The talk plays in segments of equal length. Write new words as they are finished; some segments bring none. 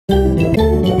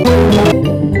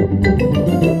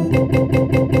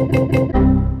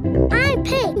I'm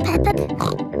Pig, Peppa.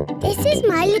 This is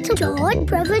my little George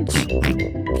brother.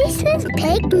 This is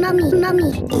Pig Mummy.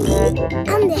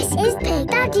 And this is Pig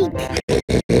Daddy.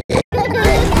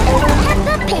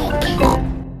 Peppa Pig.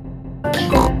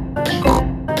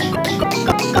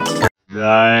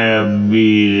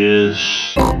 Diabetes.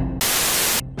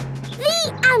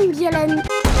 The ambulance.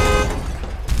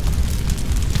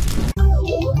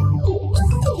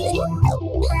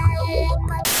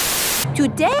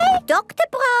 Today, Dr.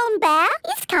 Brown Bear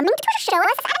Is coming to show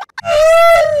us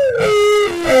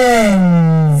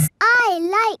I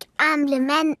like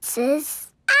ambulances.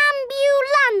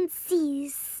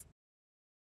 Ambulances.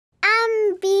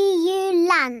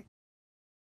 Ambulances.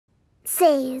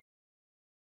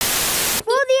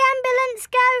 Will the ambulance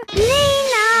go?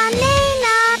 Nina,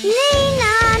 Nina,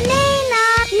 Nina, Nina,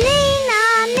 Nina,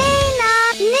 Nina,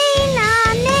 Nina,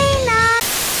 Nina.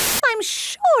 I'm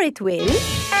sure it will.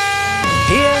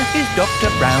 Here is Dr.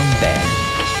 Brown Bear.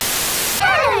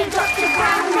 Hello, Dr.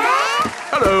 Brown Bear.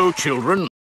 Hello, children.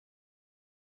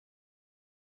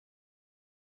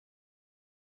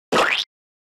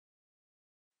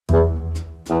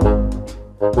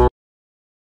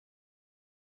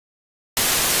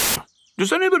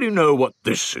 Does anybody know what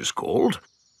this is called?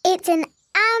 It's an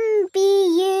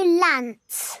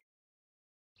ambulance.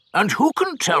 And who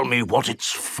can tell me what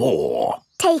it's for?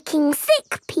 Taking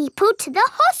sick people to the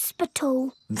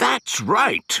hospital. That's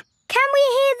right. Can we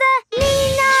hear the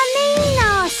Nina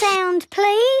Nina sound,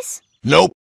 please?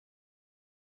 Nope.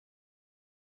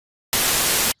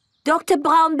 Dr.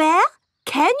 Brown Bear,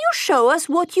 can you show us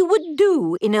what you would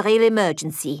do in a real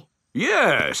emergency?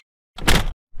 Yes.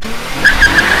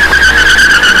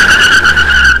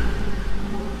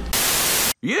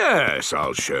 Yes,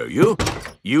 I'll show you.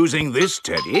 Using this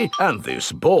teddy and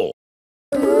this ball.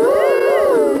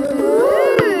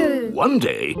 One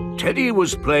day, Teddy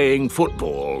was playing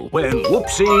football when,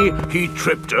 whoopsie, he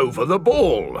tripped over the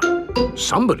ball.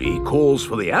 Somebody calls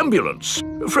for the ambulance.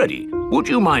 Freddie, would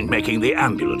you mind making the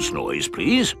ambulance noise,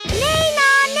 please? Nina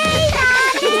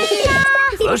Nina Nina.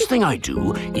 First thing I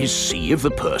do is see if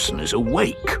the person is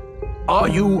awake. Are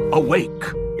you awake?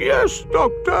 Yes,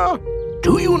 Doctor.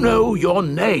 Do you know your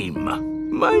name?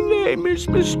 My name is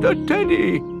Mr.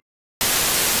 Teddy.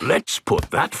 Let's put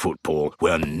that football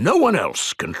where no one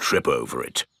else can trip over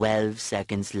it. 12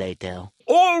 seconds later.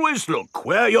 Always look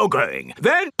where you're going.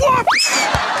 Then, whoops!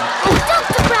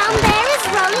 Dr. Brown Bear is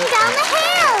rolling down the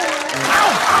hill.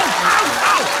 Ow, ow, ow,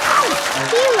 ow, ow!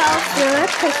 He rolled through a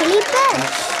prickly bush.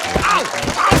 Ow,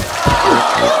 ow,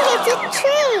 He hit a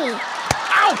tree.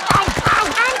 ow, ow, ow!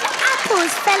 And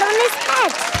apples fell on his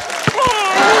head.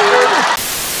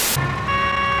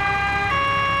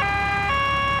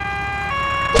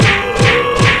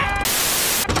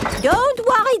 Don't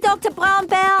worry, Dr. Brown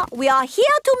Bear. We are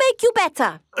here to make you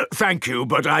better. Thank you,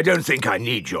 but I don't think I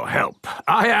need your help.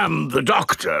 I am the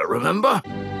doctor, remember?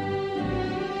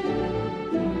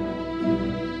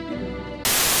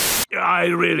 I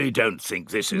really don't think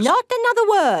this is... Not another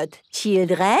word.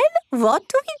 Children, what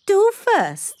do we do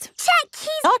first? Check his...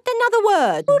 Not another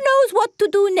word. Who knows what to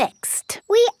do next?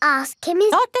 We ask him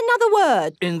his... Not another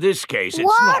word. In this case, it's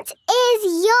What not...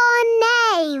 is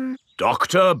your name?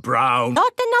 Dr. Brown.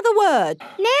 Not another word.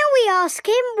 Now we ask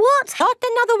him what... Not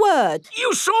another word.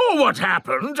 You saw what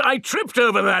happened. I tripped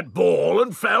over that ball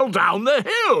and fell down the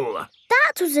hill.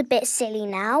 That was a bit silly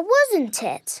now, wasn't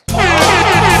it?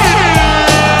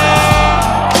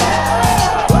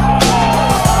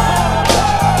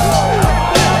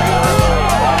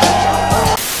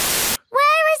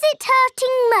 Where is it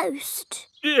hurting most?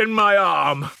 In my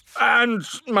arm, and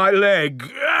my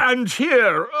leg, and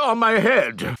here on my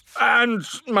head, and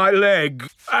my leg,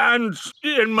 and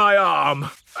in my arm,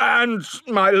 and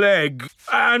my leg,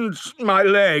 and my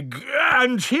leg,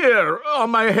 and here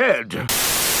on my head.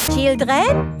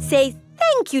 Children, say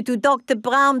thank you to Dr.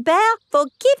 Brown Bear for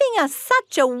giving us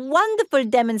such a wonderful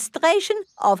demonstration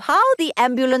of how the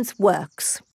ambulance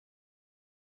works.